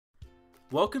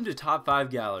Welcome to Top 5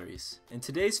 Galleries. In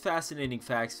today's fascinating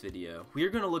facts video, we are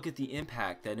going to look at the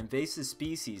impact that invasive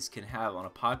species can have on a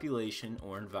population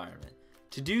or environment.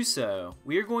 To do so,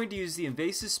 we are going to use the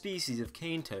invasive species of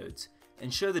cane toads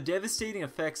and show the devastating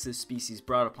effects this species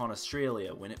brought upon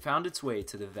Australia when it found its way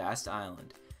to the vast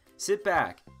island. Sit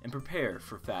back and prepare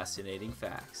for fascinating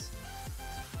facts.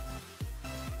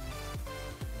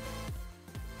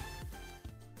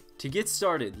 To get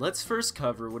started, let's first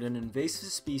cover what an invasive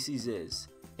species is.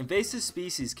 Invasive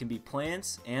species can be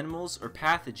plants, animals, or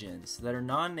pathogens that are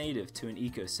non-native to an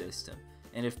ecosystem,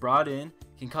 and if brought in,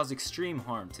 can cause extreme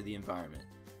harm to the environment.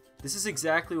 This is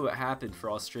exactly what happened for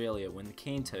Australia when the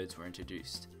cane toads were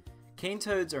introduced. Cane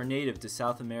toads are native to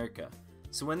South America,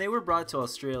 so when they were brought to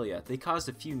Australia, they caused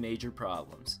a few major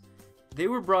problems. They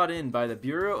were brought in by the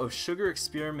Bureau of Sugar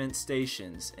Experiment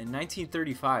Stations in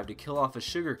 1935 to kill off a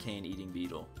sugarcane eating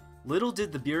beetle. Little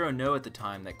did the Bureau know at the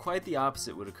time that quite the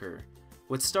opposite would occur.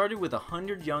 What started with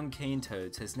 100 young cane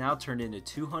toads has now turned into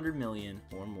 200 million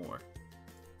or more.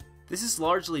 This is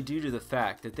largely due to the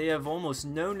fact that they have almost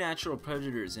no natural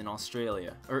predators in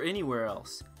Australia or anywhere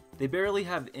else. They barely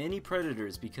have any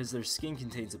predators because their skin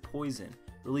contains a poison,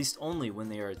 released only when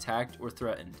they are attacked or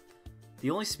threatened.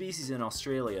 The only species in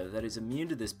Australia that is immune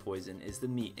to this poison is the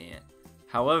meat ant.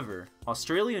 However,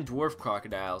 Australian dwarf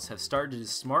crocodiles have started to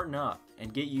smarten up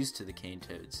and get used to the cane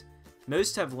toads.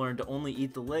 Most have learned to only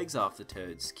eat the legs off the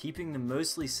toads, keeping them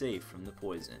mostly safe from the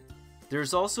poison. There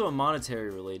is also a monetary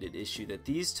related issue that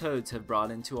these toads have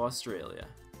brought into Australia.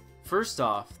 First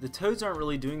off, the toads aren't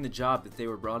really doing the job that they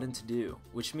were brought in to do,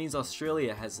 which means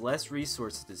Australia has less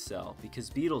resources to sell because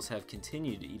beetles have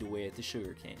continued to eat away at the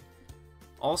sugarcane.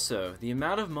 Also, the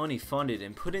amount of money funded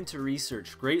and put into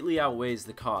research greatly outweighs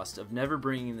the cost of never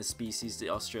bringing the species to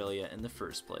Australia in the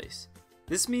first place.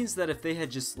 This means that if they had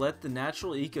just let the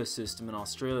natural ecosystem in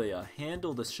Australia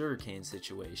handle the sugarcane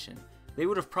situation, they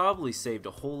would have probably saved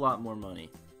a whole lot more money.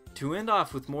 To end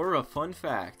off with more of a fun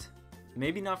fact,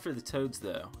 maybe not for the toads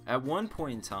though, at one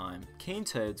point in time, cane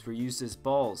toads were used as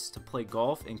balls to play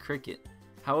golf and cricket.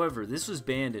 However, this was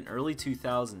banned in early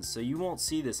 2000s, so you won't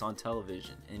see this on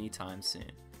television anytime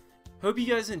soon. Hope you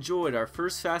guys enjoyed our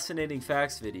first fascinating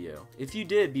facts video. If you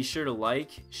did, be sure to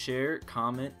like, share,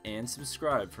 comment, and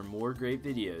subscribe for more great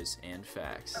videos and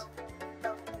facts.